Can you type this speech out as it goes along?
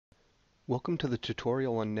Welcome to the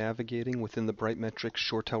tutorial on navigating within the Brightmetrics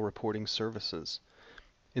ShoreTel reporting services.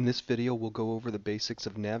 In this video, we'll go over the basics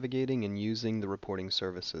of navigating and using the reporting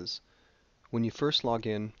services. When you first log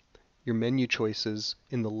in, your menu choices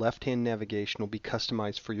in the left-hand navigation will be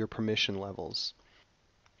customized for your permission levels.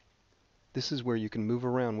 This is where you can move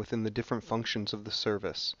around within the different functions of the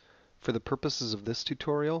service. For the purposes of this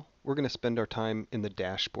tutorial, we're going to spend our time in the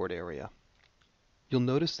dashboard area. You'll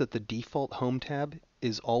notice that the default Home tab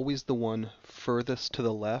is always the one furthest to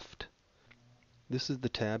the left. This is the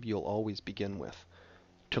tab you'll always begin with.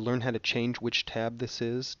 To learn how to change which tab this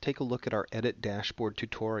is, take a look at our Edit Dashboard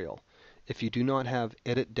tutorial. If you do not have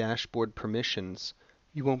Edit Dashboard permissions,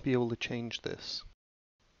 you won't be able to change this.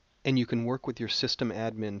 And you can work with your system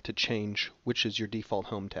admin to change which is your default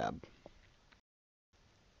Home tab.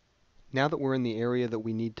 Now that we're in the area that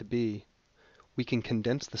we need to be, we can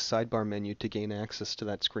condense the sidebar menu to gain access to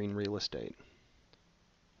that screen real estate.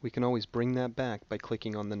 We can always bring that back by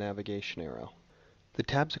clicking on the navigation arrow. The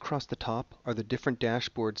tabs across the top are the different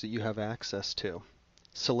dashboards that you have access to.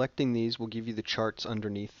 Selecting these will give you the charts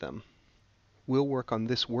underneath them. We'll work on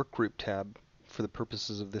this Workgroup tab for the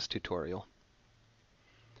purposes of this tutorial.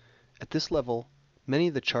 At this level, many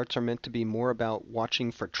of the charts are meant to be more about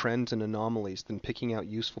watching for trends and anomalies than picking out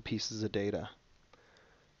useful pieces of data.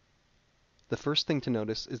 The first thing to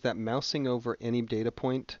notice is that mousing over any data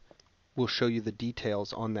point will show you the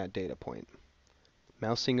details on that data point.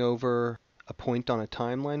 Mousing over a point on a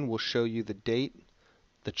timeline will show you the date,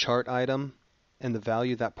 the chart item, and the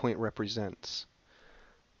value that point represents.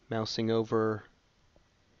 Mousing over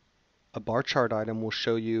a bar chart item will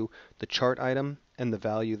show you the chart item and the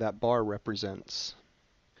value that bar represents.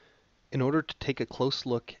 In order to take a close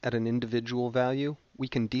look at an individual value, we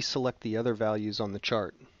can deselect the other values on the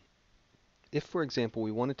chart. If, for example,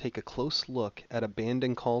 we want to take a close look at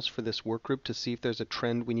abandoned calls for this workgroup to see if there's a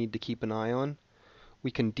trend we need to keep an eye on,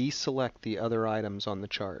 we can deselect the other items on the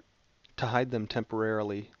chart to hide them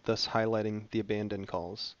temporarily, thus highlighting the abandoned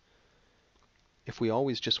calls. If we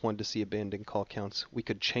always just wanted to see abandoned call counts, we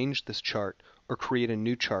could change this chart or create a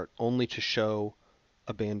new chart only to show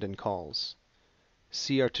abandoned calls.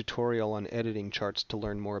 See our tutorial on editing charts to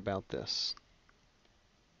learn more about this.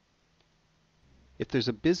 If there's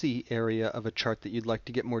a busy area of a chart that you'd like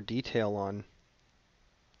to get more detail on,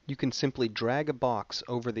 you can simply drag a box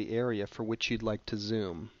over the area for which you'd like to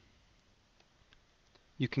zoom.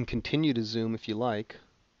 You can continue to zoom if you like,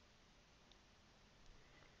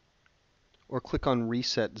 or click on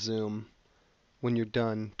Reset Zoom when you're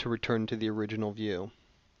done to return to the original view.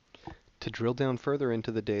 To drill down further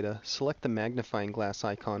into the data, select the magnifying glass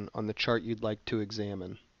icon on the chart you'd like to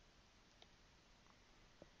examine.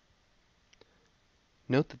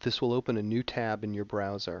 Note that this will open a new tab in your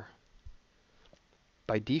browser.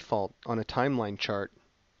 By default, on a timeline chart,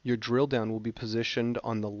 your drill down will be positioned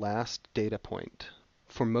on the last data point.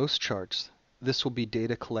 For most charts, this will be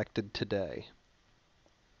data collected today.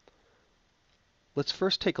 Let's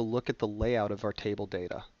first take a look at the layout of our table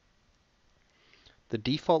data. The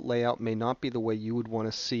default layout may not be the way you would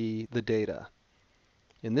want to see the data.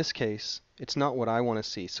 In this case, it's not what I want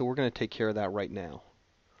to see, so we're going to take care of that right now.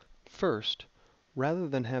 First, rather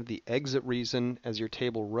than have the exit reason as your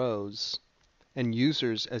table rows and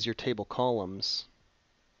users as your table columns,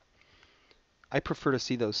 I prefer to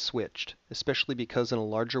see those switched, especially because in a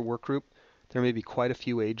larger workgroup there may be quite a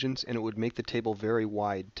few agents and it would make the table very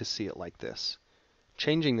wide to see it like this.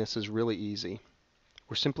 Changing this is really easy.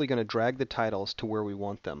 We're simply going to drag the titles to where we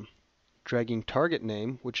want them. Dragging target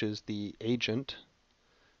name, which is the agent,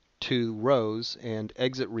 to rows and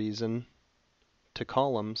exit reason to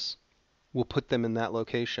columns will put them in that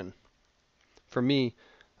location. For me,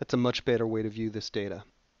 that's a much better way to view this data.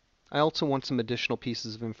 I also want some additional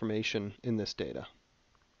pieces of information in this data.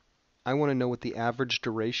 I want to know what the average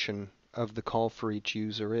duration of the call for each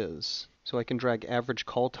user is, so I can drag average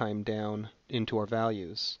call time down into our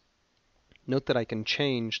values. Note that I can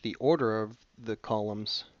change the order of the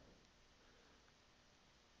columns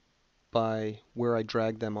by where I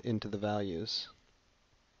drag them into the values.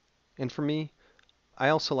 And for me, I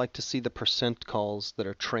also like to see the percent calls that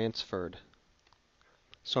are transferred.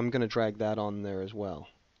 So I'm going to drag that on there as well.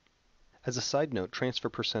 As a side note, transfer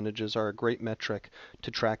percentages are a great metric to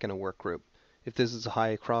track in a workgroup. If this is high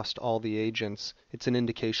across all the agents, it's an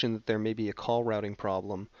indication that there may be a call routing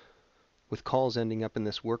problem, with calls ending up in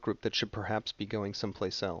this workgroup that should perhaps be going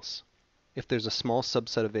someplace else. If there's a small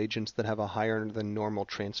subset of agents that have a higher than normal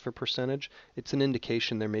transfer percentage, it's an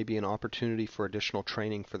indication there may be an opportunity for additional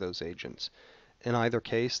training for those agents. In either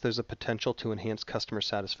case, there's a potential to enhance customer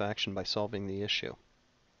satisfaction by solving the issue.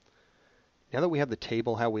 Now that we have the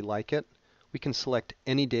table how we like it, We can select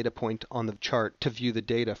any data point on the chart to view the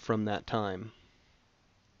data from that time.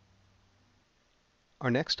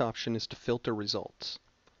 Our next option is to filter results.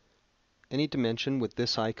 Any dimension with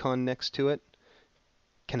this icon next to it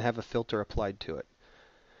can have a filter applied to it.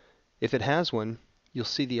 If it has one, you'll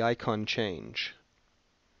see the icon change.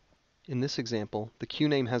 In this example, the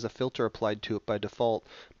QName has a filter applied to it by default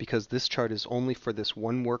because this chart is only for this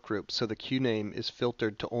one workgroup, so the QName is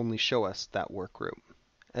filtered to only show us that workgroup.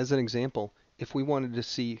 As an example, if we wanted to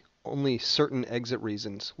see only certain exit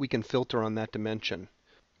reasons, we can filter on that dimension.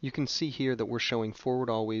 You can see here that we're showing forward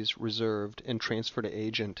always, reserved, and transfer to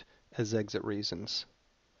agent as exit reasons.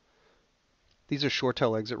 These are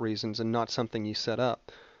ShoreTel exit reasons and not something you set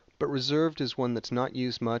up. But reserved is one that's not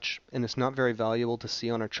used much and it's not very valuable to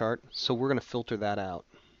see on our chart, so we're going to filter that out.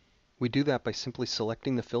 We do that by simply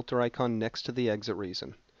selecting the filter icon next to the exit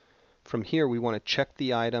reason. From here we want to check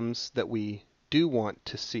the items that we do want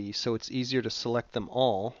to see, so it's easier to select them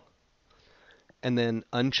all and then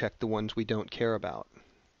uncheck the ones we don't care about.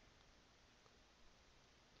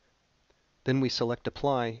 Then we select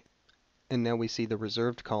apply, and now we see the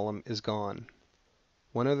reserved column is gone.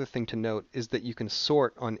 One other thing to note is that you can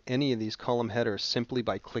sort on any of these column headers simply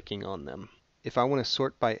by clicking on them. If I want to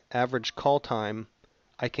sort by average call time,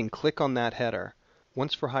 I can click on that header,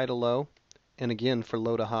 once for high to low, and again for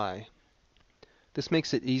low to high. This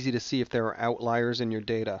makes it easy to see if there are outliers in your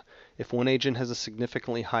data. If one agent has a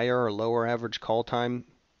significantly higher or lower average call time,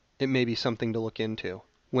 it may be something to look into.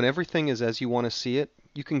 When everything is as you want to see it,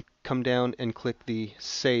 you can come down and click the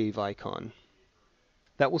Save icon.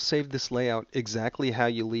 That will save this layout exactly how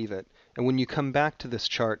you leave it, and when you come back to this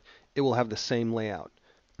chart, it will have the same layout.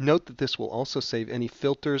 Note that this will also save any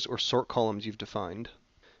filters or sort columns you've defined.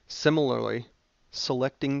 Similarly,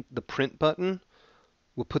 selecting the Print button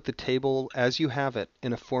will put the table as you have it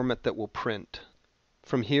in a format that will print.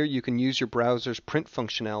 From here, you can use your browser's print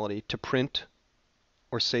functionality to print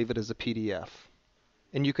or save it as a PDF.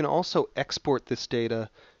 And you can also export this data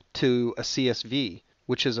to a CSV,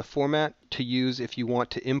 which is a format to use if you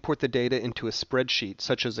want to import the data into a spreadsheet,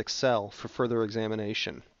 such as Excel, for further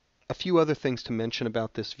examination. A few other things to mention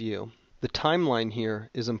about this view. The timeline here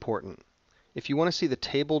is important. If you want to see the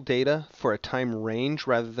table data for a time range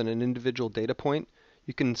rather than an individual data point,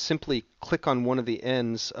 you can simply click on one of the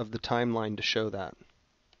ends of the timeline to show that.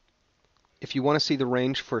 If you want to see the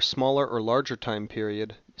range for a smaller or larger time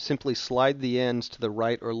period, simply slide the ends to the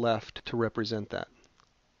right or left to represent that.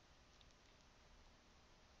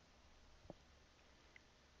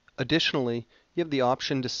 Additionally, you have the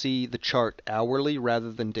option to see the chart hourly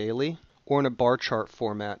rather than daily, or in a bar chart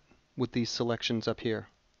format with these selections up here.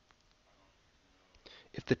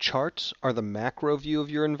 If the charts are the macro view of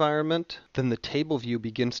your environment, then the table view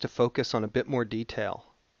begins to focus on a bit more detail.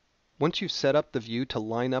 Once you've set up the view to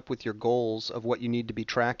line up with your goals of what you need to be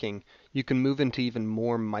tracking, you can move into even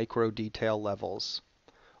more micro detail levels.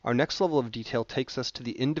 Our next level of detail takes us to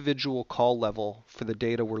the individual call level for the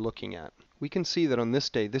data we're looking at. We can see that on this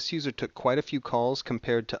day, this user took quite a few calls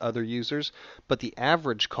compared to other users, but the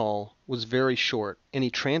average call was very short, and he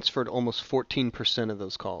transferred almost 14% of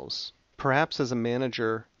those calls. Perhaps as a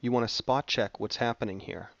manager, you want to spot check what's happening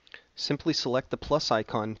here. Simply select the plus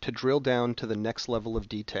icon to drill down to the next level of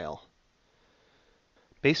detail.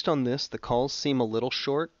 Based on this, the calls seem a little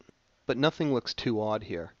short, but nothing looks too odd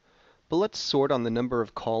here. But let's sort on the number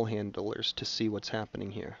of call handlers to see what's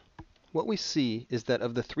happening here. What we see is that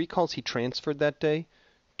of the 3 calls he transferred that day,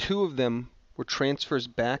 2 of them were transfers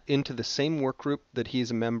back into the same workgroup that he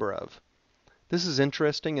is a member of. This is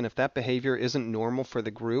interesting, and if that behavior isn't normal for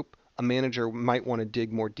the group, a manager might want to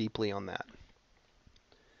dig more deeply on that.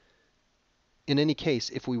 In any case,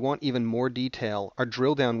 if we want even more detail, our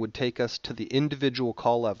drill down would take us to the individual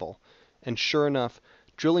call level, and sure enough,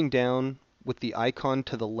 drilling down with the icon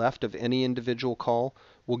to the left of any individual call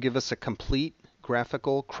will give us a complete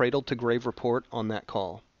graphical cradle-to-grave report on that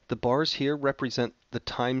call. The bars here represent the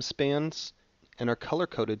time spans and are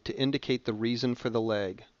color-coded to indicate the reason for the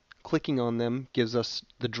leg. Clicking on them gives us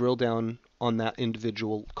the drill down on that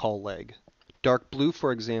individual call leg. Dark blue,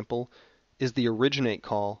 for example, is the originate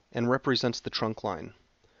call and represents the trunk line.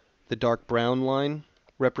 The dark brown line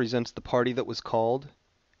represents the party that was called,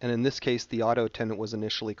 and in this case the auto attendant was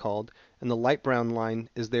initially called, and the light brown line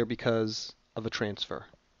is there because of a transfer.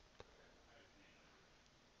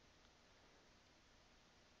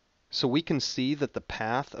 So we can see that the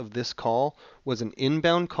path of this call was an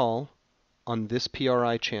inbound call on this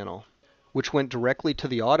PRI channel, which went directly to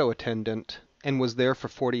the auto attendant and was there for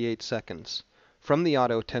 48 seconds. From the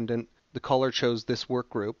auto attendant, the caller chose this work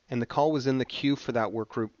group, and the call was in the queue for that work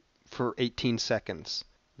group for 18 seconds.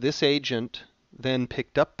 This agent then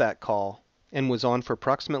picked up that call and was on for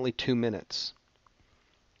approximately 2 minutes.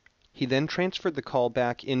 He then transferred the call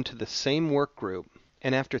back into the same work group,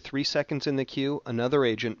 and after 3 seconds in the queue, another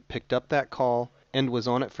agent picked up that call and was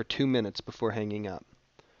on it for 2 minutes before hanging up.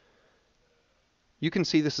 You can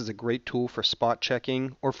see this is a great tool for spot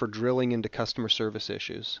checking or for drilling into customer service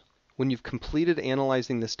issues. When you've completed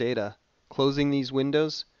analyzing this data, closing these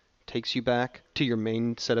windows takes you back to your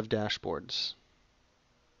main set of dashboards.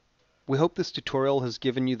 We hope this tutorial has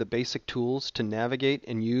given you the basic tools to navigate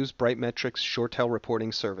and use Brightmetrics ShoreTel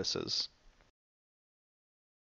reporting services.